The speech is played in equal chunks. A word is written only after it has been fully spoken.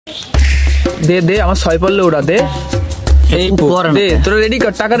দে দে আমার 6 পড়লে ওরা দে। এই দে তোরা রেডি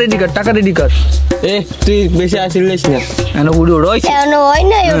কর, টাকা রেডি কর, টাকা রেডি কর। এ তুই বেশি আসিলিস না এন উড়ি উড়াইছে এন হয়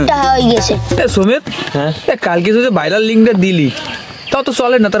না ওটা হয়ে গেছে। এ সুমিত, হ্যাঁ কালকে তুই যে ভাইরাল লিংকটা দিলি তাও তো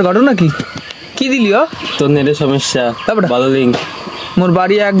চলে না, তার ঘটনা কি? কি দিলি? তোর নেটের সমস্যা, ভালো লিংক। মোর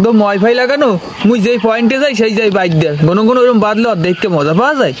বাড়ি একদম ওয়াইফাই লাগানো, মুই যেই পয়েন্টে যাই সেই যাই বাইক দেয়, কোনো কোনো ওরকম বাদলে দেখতে মজা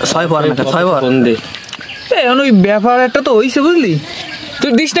পাওয়া যায়। 6 পর না 6 পর দে। এখন ওই ব্যাপার একটা তো হইছে বুঝলি,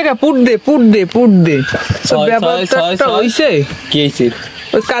 তুই দিস টাকা পুট দে পুট দে পুট দে। ব্যাপারটা হইছে কি হইছে?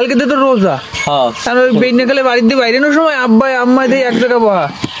 ওই কালকে দে তো রোজা, হ্যাঁ আর ওই বেইনাকালে বাড়ির দিয়ে বাইরে নোর সময় আব্বাই আম্মাই দিয়ে এক জায়গা বহা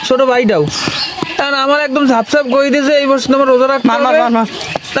ছোট ভাইটাও, কারণ আমার একদম ঝাপসাপ কই দিয়েছে এই বছর তোমার রোজা রাখতে হবে,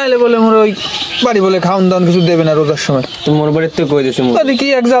 তাইলে বলে মোর ওই বাড়ি বলে খাওন দাওন কিছু দেবে না রোজার সময়। তুই মোর বাড়ির তো কই দিছিস? তাহলে কি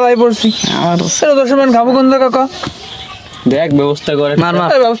এক জ্বালায় পড়ছি, রোজার সময় খাবো কোন জায়গা কা? দেখ ব্যবস্থা করে,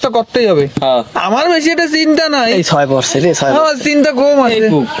 ব্যবস্থা করতেই হবে। আমার বেশি এটা চিন্তা নাই, এই 6 পড়ছে রে, 6 আমার চিন্তা কম আছে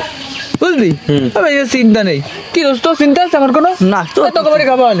বুঝলি, আমি চিন্তা নেই। কি দোস্ত চিন্তা আছে আমার কোনো? না তোকে বাড়ি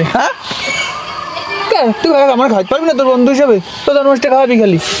খাবো আনে। হ্যাঁ তুই আমার খাইতে পারবি না? তোর বন্ধু হিসাবে তোর জন্মাষ্টে খাওয়াবি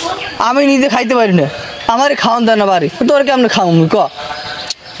খালি? আমি নিজে খাইতে পারি না, আমার খাওয়ান দেয় না বাড়ি, তোর কেমন খাওয়াম ক?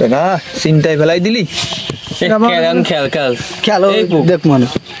 না চিন্তায় ফেলাই দিলি। খেল খেলো দেখ মনে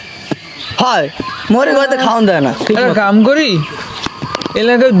হয় মরে ঘরে খাওয়ান দেয় না। কাম করি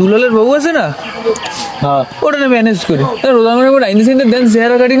এলাকায় দুলালের বউ আছে না, ওটা ম্যানেজ করি। রোজা মানে করে আইনি সিনটা দেন,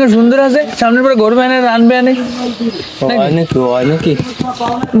 চেহারা কাটিং সুন্দর আছে, সামনের পরে গরমে আনে রানবে আনে নাকি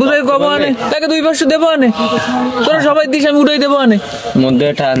বুঝাই কব আনে, তাকে 2-500 দেবো আনে, তোরা সবাই দিস আমি উঠাই দেবো আনে মধ্যে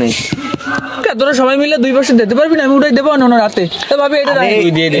এটা আনে। তোরা সবাই মিলে 2-500 দিতে পারবি না? আমি উঠাই দেবো আনে রাতে। ভাবি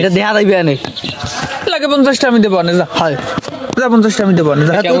এটা দেখা দিবি আনে, লাগে 50টা আমি দেবো আনে, যা হয় 50টা আমি দেবো আনে,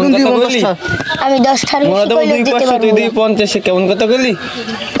 যা। আমি 10টার বেশি কইলে দিতে পারবো। তুই 50 কেমন কথা কইলি?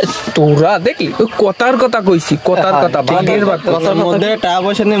 তোরা দেখলি কথার কথা কইছি, কথার কথা ভাগের ভাগ, কথার মধ্যে টাকা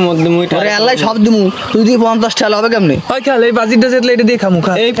পয়সা নেই, মধ্যে মুই টাকা আল্লাহ সব দিমু, তুই দি 50 টাকা হবে কেমনে? ওই খেল এই বাজিটা যেতলে এটা দিয়ে খামু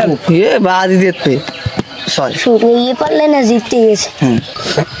খা। এই এ বাজি দিতে সরি শুরু ইয়ে পারলে না জিততে গেছে।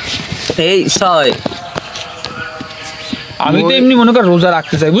 এই 6 আমি তো এমনি মনে কর রোজা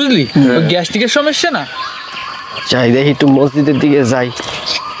রাখতে চাই বুঝলি, গ্যাস্ট্রিকের সমস্যা না। যাই দেখি একটু মসজিদের দিকে যাই,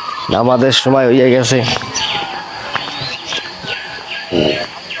 নামাজের সময় হয়ে গেছে।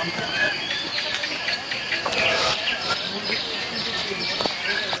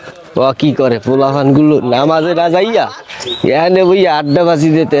 ও কি করে পোলাপান গুলো নামাজে না যাইয়া এখানে বই আড্ডা বাজি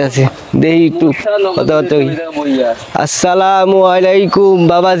দিতে আছে, দেখি একটু কথাবার্তা। আসসালামু আলাইকুম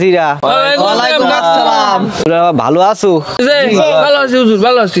বাবাজিরা। ওয়ালাইকুম আসসালাম। ভালো আছো? ভালো আছি হুজুর,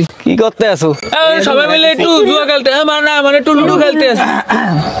 ভালো আছি। কি করতে আছো? সবাই মিলে একটু জুয়া খেলতে, মানে একটু লুডো খেলতে আছি।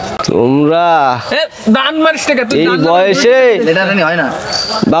 তোমরা দান মারিস টাকা তুই এই বয়সে হয় না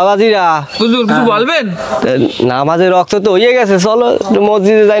বাবাজিরা? হুজুর কিছু বলবেন? নামাজের রক্ত তো হয়ে গেছে, চলো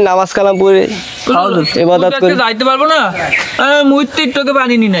মসজিদে যাই নামাজ কালাম পড়ে ইবাদত করি। যাইতে পারবো না, মুইতে একটুকে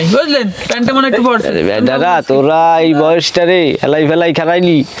পানি নি নাই বুঝলেন, প্যান্টে মনে একটু পড়ছে। দাদা তোরা এই বয়সটা রে হেলাই ফেলাই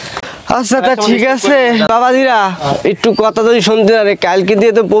খেলাইলি। আচ্ছা তা ঠিক আছে বাবাজিরা, একটু কথা যদি শুনতে পারে, কালকে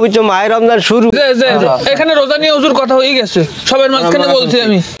দিয়ে তো পবিত্র মায়ের রমজান শুরু। এখানে রোজা নিয়ে হুজুর কথা হয়ে গেছে, সবার মাঝখানে বলছি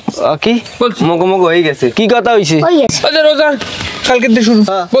আমি। কি বলছি মগমগ হয়ে গেছে? কি কথা হইছে? রোজা কালকে দিয়ে শুরু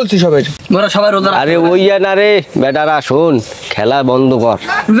বলছি সবাই। সবাই রোজা? আরে ওইয়া না রে বেটারা, শোন খেলা বন্ধ কর,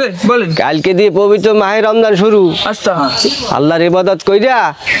 বলেন। কালকে দিয়ে পবিত্র মাহের রমজান শুরু। আচ্ছা আল্লাহর ইবাদত কইরা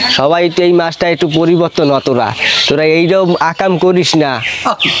সবাই এই মাসটা একটু পরিবর্তন হ, তোরা এইরকম আকাম করিস না,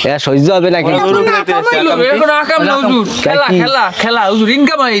 সহ্য হবে নাকি? খেলা খেলা খেলা হুজুর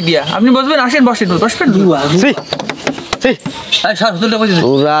ইনকাম আই দিয়া আপনি বসবেন, আসেন বসেন বসবেন।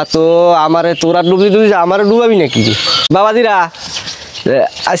 তোরা তো আমারে তোরা ডুবি আমারে ডুবাবি নাকি বাবাজিরা?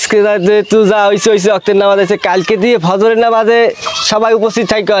 আজকে তুই যা হইছে হইছে, অক্তের নামাজ আছে, কালকে দিয়ে ফজরের নামাজে সবাই উপস্থিত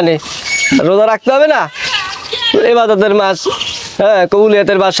থাকবে, আনে রোজা রাখতে হবে না? ইবাদতের মাস, হ্যাঁ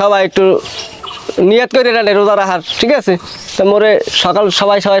কবুলিয়াতের মাস, সবাই একটু নিয়ত করে রানে রোজা রাখার, ঠিক আছে? তা মোরে সকাল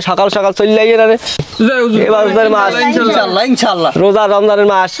সবাই সকাল সকাল চলে যাইয়ে রানে ইবাদতের মাস, ইনশাআল্লাহ রোজা রমজানের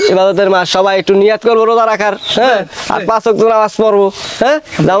মাস, ইবাদতের মাস, সবাই একটু নিয়ত করবো রোজা রাখার, হ্যাঁ আর 5 ওয়াক্ত নামাজ পড়বো, হ্যাঁ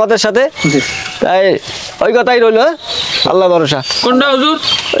জামাতের সাথে। তাই ওই কথাই রইল, হ্যাঁ আল্লাহ ভরসা। কোনটা হুজুর?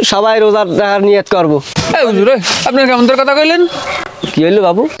 সবাই রোজা রাখার নিয়ত করবো। হুজুর আপনার কেমন তোর কথা কইলেন? কি হইলো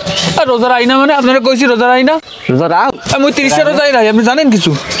বাবু? রোজার আইনা মানে আপনারা কইছি রোজার আইনা, রোজা রাখ। আমি 30টা রোজা আইনা, আপনি জানেন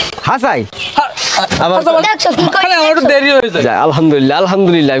কিছু? হাসাই আমার একটু দেরি হয়ে যায়। আলহামদুলিল্লাহ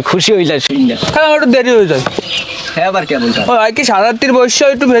আলহামদুলিল্লাহ, খুশি হইলাম শুনলে। আমার একটু দেরি হয়ে যায়। আবার কেমন কি সারাত্রির বয়স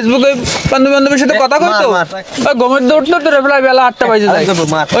একটু ফেসবুকে বান্ধব বান্ধবের সাথে কথা কইতো, গমের দৌড়তো তো প্রায় বেলা 8টা বাজে যায়।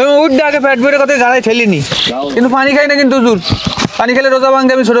 ওই উঠে আগে ফ্যাট বেড়ে কথা গাড়াই ফেলিনি, কিন্তু পানি খাই না কিন্তু হুজুর। পানি খেলে রোজা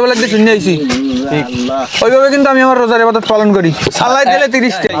ভাঙে আমি ছোটবেলা থেকে শুনে আইছি ওইভাবে কিন্তু আমি আমার রোজার ইবাদত পালন করি আল্লাহ দিলে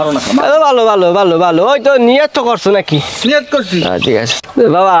 30 টাই ভালো ভালো ভালো ভালো ওই তো নিয়ত তো করছো নাকি নিয়ত করছি ঠিক আছে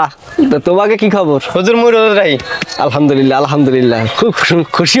বাবা তো তোমাকে কি খবর হুজুর মুই রোজা রাখি আলহামদুলিল্লাহ আলহামদুলিল্লাহ খুব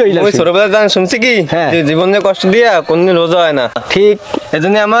খুশি হইলাম মুই ছোটবেলা জান শুনছি কি হ্যাঁ। যে জীবনে কষ্ট দিয়া কোনদিন রোজা হয় না ঠিক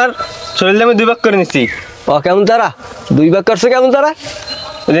এজন্য আমার শরীরে আমি 2 ভাগ করে নিছি ও কেমন তারা 2 ভাগ করছে কেমন তারা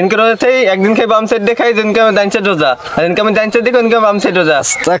যেদিনকে রোজা থাই একদিন খাই বাম সাইড দেখাই যেদিনকে আমি ডান সাইড রোজা আর যেদিনকে আমি ডান সাইড দেখি ওদিনকে বাম সাইড রোজা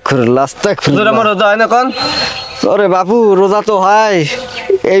আস্তাগফিরুল্লাহ হুজুর আমার রোজা হয় না কোন আরে বাবু রোজা তো হয়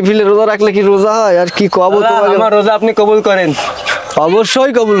এই ভিলে রোজা রাখলে কি রোজা হয় আর কি কব তোমাকে আমার রোজা আপনি কবুল করেন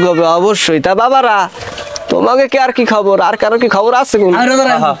অবশ্যই কবুল করবে অবশ্যই তা বাবারা তোমাকে কি আর কি খবর আর কারো কি খবর আছে কোন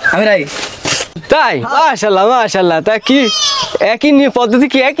আমি রাই তাই মাশাআল্লাহ মাশাআল্লাহ তা কি একই নিয়ে পদ্ধতি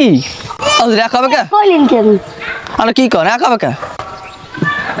কি একই রাখাবে কে কইলেন কেন আমরা কি কর রাখাবে কে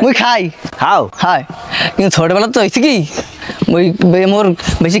মুই খাই খাও খাই কিন্তু ছোটবেলা তো হয়েছে কি ওই মোর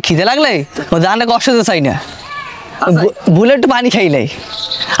বেশি খিদে লাগলে ও জানটা কষ্ট দিতে চাই না ভুলে একটু পানি খাইলাই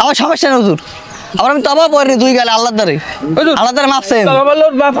আমার সমস্যা নেই হুজুর আবার আমি তবা পড়িনি 2 গেলে আল্লাহর দ্বারে আল্লাহর দ্বারে মাপ চাই তবা বললো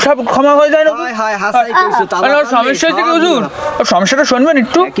বাপ সব ক্ষমা হয়ে যায় না হায় হায় হাসাই কইছো তা ওর সমস্যা হচ্ছে কি হুজুর ওর সমস্যাটা শুনবেন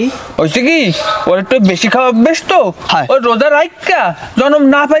একটু হচ্ছে কি ওর একটু বেশি খাওয়া অভ্যেস তো ওই রোজা রাইকা জন্ম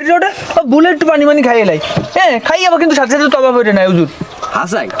না পারি ওটা ও ভুলে একটু পানি মানি খাইলাই হ্যাঁ খাই আবার কিন্তু সাথে সাথে তবা পড়ে নাই হুজুর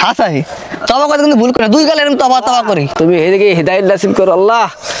হাসাই হাসাই তবা করে কিন্তু ভুল করে 2 গেলে এরকম তবা তবা করি তুমি এদিকে হিদায়াত নাসিব করো আল্লাহ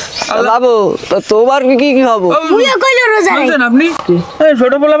বাবু তো তোমার কি কি হবে মুইও কইলো রোজা রাই বুঝছেন আপনি এই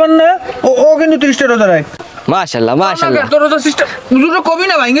ছোট পোলাপান না ও কিন্তু 30 টা রোজা রাই মাশাআল্লাহ মাশাআল্লাহ তোর রোজা সিস্টেম হুজুর কবি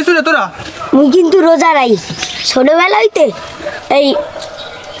না ভাঙে চুরে তোরা মুই কিন্তু রোজা রাই ছোটবেলা হইতে এই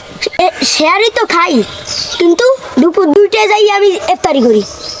শেয়ারই তো খাই কিন্তু দুপুর 2টায় যাই আমি ইফতারি করি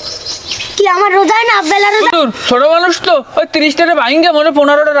কি আমার রোজা হয় না বেলা রোজা হুজুর ছোট মানুষ তো ওই 30 টাকা ভাঙে মনে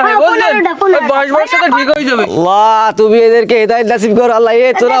 15টা রাখে বুঝলেন 22 বছর তো ঠিক হয়ে যাবে আল্লাহ তুমি এদেরকে হিদায়াত নাসিব করো আল্লাহ এ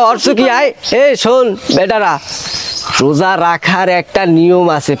তোরা অর্থ কি আয় এ শোন বেটারা রোজা রাখার একটা নিয়ম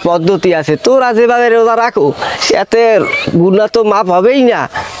আছে পদ্ধতি আছে তোরা যেভাবে রোজা রাখো এতে গুনাহ তো মাপ হবেই না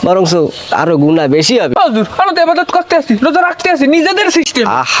বরং আরো গুনাহ বেশি হবে হুজুর আমরা তো ইবাদত করতে আসি রোজা রাখতে আসি নিজেদের সিস্টেম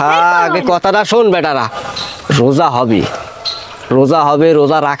আহা আগে কথাটা শোন বেটারা রোজা হবে রোজা হবে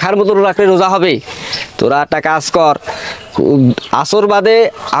রোজা রাখার মতো রাখলে রোজা হবে তোরা একটা কাজ কর আসর বাদে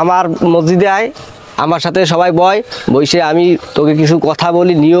আমার মসজিদে আয় আমার সাথে সবাই বসে আমি তোকে কিছু কথা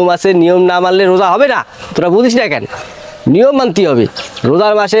বলি নিয়ম আছে নিয়ম না মানলে রোজা হবে না তোরা বুঝিস না কেন নিয়ম মানতে হবে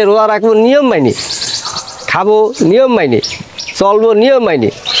রোজার মাসে রোজা রাখবো নিয়ম মাইনে খাবো নিয়ম মাইনে চলবো নিয়ম মাইনে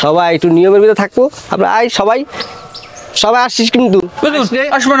সবাই একটু নিয়মের ভিতরে থাকবো আমরা সবাই আসছিস কিন্তু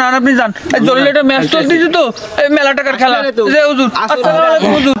আসবো না আপনি যান জলিল একটা ম্যাচ তো দিয়েছি তো এই মেলা টাকার খেলা যে হুজুর আসসালামু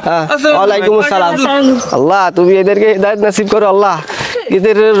আলাইকুম হুজুর ওয়ালাইকুম আসসালাম আল্লাহ তুমি এদেরকে হিদায়াত নসিব করো আল্লাহ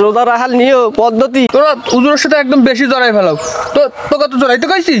এদের রোজা রাখার নিয়ম পদ্ধতি তোরা হুজুরের সাথে একদম বেশি জড়াই ফেলাও তো তোকে তো জড়াইতে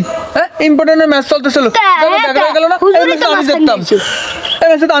কইছি হ্যাঁ ইম্পর্টেন্ট ম্যাচ চলতেছিল দেখা গেল না এই ম্যাচে আমি জিততাম এই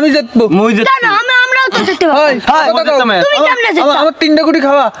ম্যাচে তো আমি জিতবো মুই যে না আমরাও তো জিততে পারবো তুমি কেমনে জিততা আমার 3টা কোটি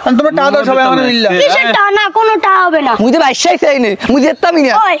খাওয়া আর তোমরা টাকা দাও সবাই আলহামদুলিল্লাহ কিসের টা না কোনো টা হবে না মুই তো বাইশাই চাই না মুই জিততামই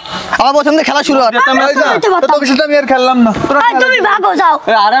না আমার পছন্দ খেলা শুরু হয় তোকে সাথে আমি আর খেললাম না তোরা তুমি ভাগো যাও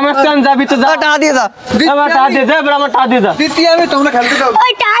আরামে স্থান যাবি তো যা টাকা দিয়ে যা আমার টাকা দিয়ে দে আমার টাকা দিয়ে যা জিতি আমি তোমরা খেলতে দাও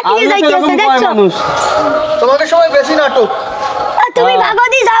ওই টা দিয়ে যাইতেছে দেখছো তোমাদের সময় বেশি নাটক তুমি ভাগো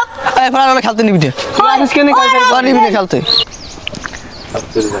দি যাও এই ফলাফল খেলতে নিবি না আজকে নে কাল নিবি না খেলতে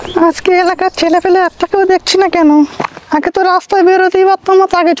আজকে এলাকার ছেলে পেলে একটাকেও দেখছি না কেন আগে তো রাস্তায় বেরোতেই পারতাম না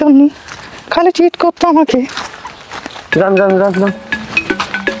তাকে জন্য খালি চিট করতো আমাকে রাম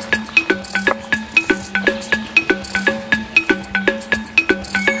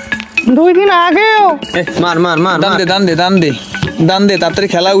 2 দিন আগেও মার মার মার দান দে তাড়াতাড়ি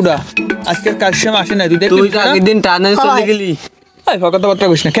খেলা উড়া আজকে কাশিম আসে না তুই দেখ তুই তো আগের দিন টানা চলে গেলি এই কথা বার্তা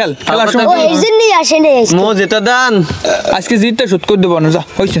কইস না খেল খেলার ও সময় এই জন্যই আসে না মো যেটা দান আজকে জিততে শোধ করে দেবো না যা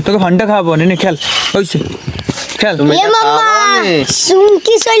হইছে তোকে ফান্ডা খাওয়াবো নে খেল হইছে খেল এ মাম্মা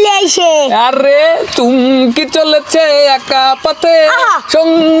সুমকি চলে আইছে আরে চুমকি চলেছে একা পথে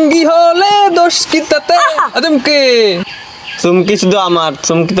সঙ্গী হলে দোষ কি তাতে আদমকে চুমকি শুধু আমার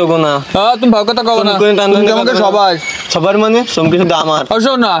চুমকি তো গোনা হ্যাঁ তুমি ভাব কথা কও না তুমি আমাকে সবাই সবার মানে চুমকি শুধু আমার ও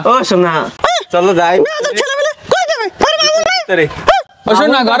শোনা ও শোনা চলো যাই ও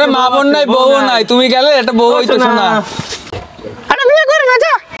শোনা ঘরে মা বোন নাই বউ নাই তুমি গেলে এটা বউ হইতো শোনা আরে বিয়ে করে না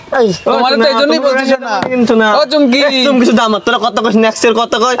যা তোমার তো এইজন্যই বলছি শোনা ও চুমকি চুমকি শুধু আমার তোরা কত কইস নেক্সট এর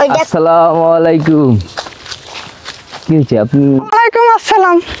কত কই আসসালামু আলাইকুম কি হচ্ছে আপনি ওয়ালাইকুম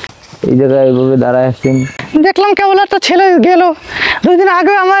আসসালাম এই জায়গায় এভাবে দাঁড়ায় আছেন? দেখলাম কেবল একটা ছেলে গেল, 2 দিন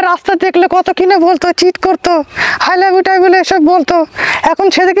আগে আমার রাস্তা দেখলে কত কিনে বলতো, চিট করতো, আই লাভ ইউ টাই বলে এসব বলতো। এখন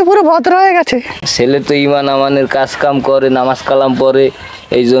সে দেখি পুরো ভদ্র হয়ে গেছে। ছেলে তো ইমান আমানের কাজ কাম করে, নামাজ কালাম পড়ে,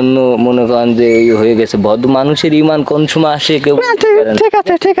 এই জন্য মনে করেন যে হয়ে গেছে। ভদ্র মানুষের ইমান কোন সময় আসে কেউ বলতে পারে না। ঠিক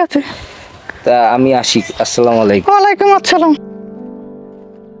আছে ঠিক আছে, তা আমি আসি। আসসালামু আলাইকুম। ওয়ালাইকুম আসসালাম।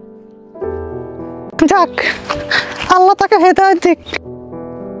 যাক, আল্লাহ তাকে হেদায়েত দিক।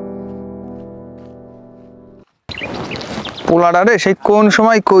 পোলাডারে সেই কোন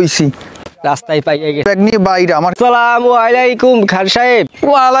সময় কইছি রাস্তায় পাইয়ে গেছে। ব্যাগ নিয়ে বাইরে আমার। আসসালামু আলাইকুম খান সাহেব।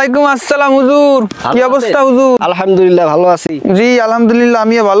 ওয়ালাইকুম আসসালাম হুজুর, কি অবস্থা হুজুর? আলহামদুলিল্লাহ ভালো আছি। জি আলহামদুলিল্লাহ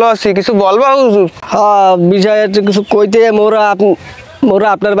আমিও ভালো আছি। কিছু বলবা হুজুর? হ্যাঁ, বিষয় হচ্ছে কিছু কইতে মোরা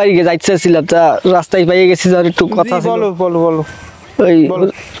আপনার বাড়ি যাইতেছিলাম, তা রাস্তায় পাইয়ে গেছি, আর একটু কথা ছিল। বলো বলো বলো। ওই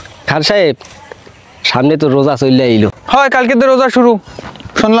খান সাহেব, সামনে তো রোজা চলে আইলো। হয় কালকে তো রোজা শুরু,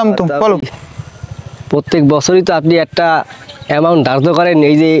 শুনলাম তো, বলো। প্রত্যেক বছরই তো আপনি একটা অ্যামাউন্ট ধার্য করেন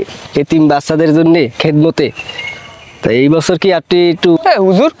এই যে এতিম বাচ্চাদের জন্য খেদমতে, তা এই বছর কি আপনি একটু?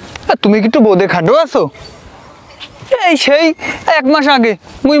 হুজুর তুমি কি একটু বোধে খাটো আছো? এই সেই 1 মাস আগে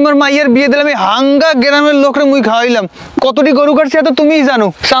মুই মোর মাইয়ের বিয়ে দিলাম, এই হাঙ্গা গ্রামের লোকরে মুই খাওয়াইলাম। কতটি গরু কাটছি এত তুমিই জানো।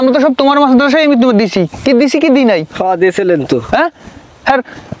 সামনে তো সব তোমার মাছ দশাই আমি তোমার দিছি, কি দিই নাই? খাওয়া দিয়েছিলেন তো? হ্যাঁ, আর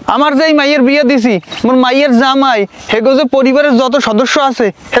আমার যে মাইয়ের বিয়ে দিছি, মোর মাইয়ের জামাই হেগো যে পরিবারের যত সদস্য আছে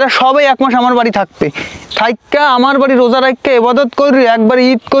এরা সবাই 1 মাস আমার বাড়ি থাকবে। থাইকা আমার বাড়ি রোজা রাখকে ইবাদত করি, একবারে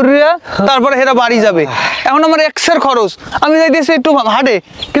ঈদ করিয়া তারপরে হেরা বাড়ি যাবে। এখন আমার এক্সের খরচ, আমি যাইতেছি একটু হাটে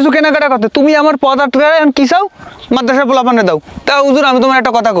কিছু কেনাকাটা করতে, তুমি আমার পদ আটকায় এখন কি চাও? মাদ্রাসার পোলাপানে দাও। তা হুজুর আমি তোমার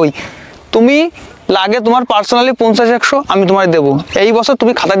একটা কথা কই, তুমি লাগে তোমার পার্সোনালি 50-100 আমি তোমার দেবো। এই বছর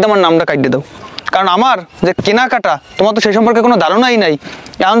তুমি খাতার দিয়ে আমার নামটা কাটিয়ে দাও, কারণ আমার যে কেনাকাটা তোমার তো সেই সম্পর্কে কোনো ধারণাই নাই।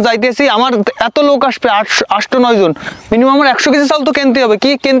 এখন যাইতেছি, আমার এত লোক আসবে, 8-9 জন, মিনিমাম আমার 100 কেজি চাল তো কিনতে হবে। কি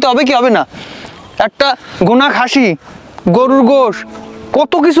কিনতে হবে কি হবে না, একটা গোনা খাসি, গরুর গোশ,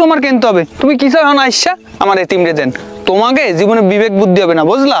 কত কিছু আমার কিনতে হবে। তুমি কি চাও এখন আইসা আমার এতিমরে দেন, তোমাকে জীবনে বিবেক বুদ্ধি হবে না,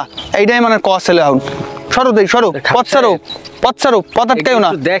 বুঝলা? এইটাই মানে ছেলে এখন। সরো দেই সরো, পথ ছাড়ো, পথ আটকাইও না।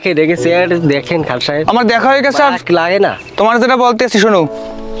 দেখেন খান সাহেব, আমার দেখা হয়ে গেছে। আর লাগে না তোমার যেটা বলতেছি শোনো,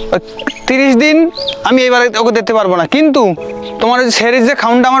 30 দিন আমি এইবার ওকে দেখতে পারবো না, কিন্তু তোমার ওই সেরিজ যে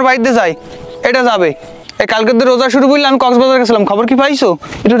খাউনটা আমার বাড়িতে যায় এটা যাবে। এই কালকে তো রোজা শুরু করলে আমি কক্সবাজার গেছিলাম, খবর কি পাইছো?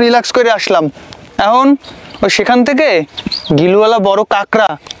 একটু রিল্যাক্স করে আসলাম। এখন ওই সেখান থেকে গিলুওয়ালা বড় কাঁকড়া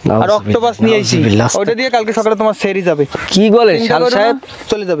আর অক্টোপাস নিয়ে আইছি, ওইটা দিয়ে কালকে সকালে তোমার সেরি যাবে। কি বলেন খান সাহেব?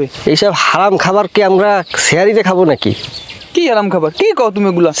 চলে যাবে। এইসব হারাম খাবার কি আমরা শেয়ারিতে খাবো নাকি? কি আরাম খাবার, কি কও তুমি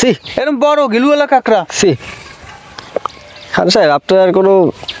এগুলা? এরকম বড় গিলুওয়ালা কাঁকড়া। খান সাহেব আপনার কোনো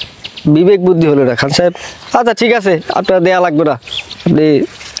বিবেক বুদ্ধি হলো না খান সাহেব। আচ্ছা ঠিক আছে, আপনার দেয়া লাগবে না, আপনি,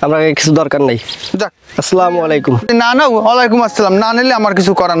 আমরা কিছু দরকার নাই। যাক, আসসালামু আলাইকুম। না ওয়ালাইকুম আসসালাম। না নিলে আমার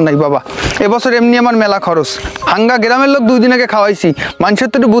কিছু করার নাই বাবা, এবছর এমনি আমার মেলা খরচ। হাঙ্গা গ্রামের লোক 2 দিন আগে খাওয়াইছি, মানুষের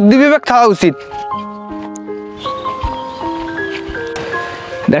তো একটু বুদ্ধি বিবেক থাকা উচিত।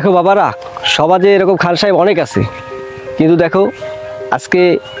 দেখো বাবারা, সমাজে এরকম খান সাহেব অনেক আছে, কিন্তু দেখো আজকে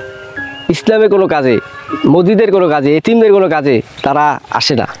ইসলামের কোনো কাজে, মসজিদের কোনো কাজে, এতিমদের কোনো কাজে তারা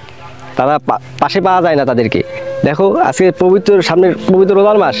আসে না, তারা পাশে পাওয়া যায় না তাদেরকে। দেখো আজকে সামনের পবিত্র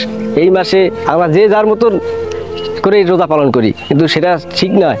রোজার মাস, এই মাসে আমরা যে যার মতন করে রোজা পালন করি, কিন্তু সেটা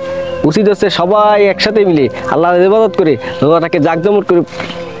ঠিক নয়। উচিত হচ্ছে সবাই একসাথে মিলে আল্লাহর ইবাদত করে রোজাটাকে জাঁকজমট করে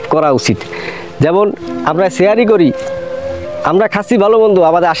করা উচিত। যেমন আমরা শেয়ারই করি, আমরা খাচ্ছি ভালো মন্দ,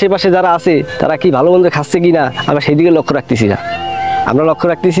 আমাদের আশেপাশে যারা আছে তারা কি ভালো মন্দ খাচ্ছে কিনা আমরা সেই দিকে লক্ষ্য রাখতেছি না। আমরা লক্ষ্য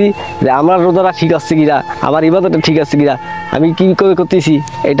রাখতেছি যে আমার রোজাটা ঠিক আছে কিনা, আমার ইবাদতটা ঠিক আছে কিনা, আমি কী করে করতেছি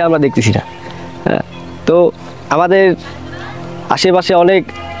এটা আমরা দেখতেছি না। হ্যাঁ, তো আমাদের আশেপাশে অনেক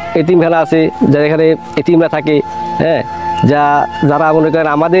এতিমখানা আছে, যেখানে এতিমরা থাকে। হ্যাঁ, যারা মনে করেন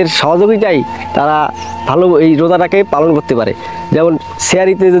আমাদের সহযোগিতায় তারা ভালো এই রোজাটাকে পালন করতে পারে। যেমন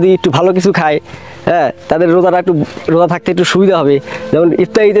শেয়ারিতে যদি একটু ভালো কিছু খায়, হ্যাঁ, তাদের রোজা থাকতে একটু সুবিধা হবে। যেমন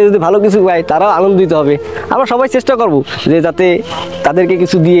ইফতারিতে যদি ভালো কিছু খায় তারাও আনন্দিত হবে। আমরা সবাই চেষ্টা করব যে যাতে তাদেরকে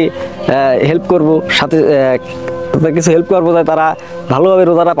কিছু দিয়ে হেল্প করব, সাথে কিছু হেল্প করবো যাতে তারা ভালোভাবে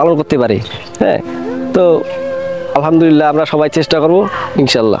রোজাটা পালন করতে পারে। হ্যাঁ, তো আলহামদুলিল্লাহ আমরা সবাই চেষ্টা করব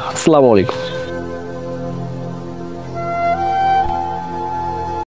ইনশাল্লাহ। আসসালামু আলাইকুম।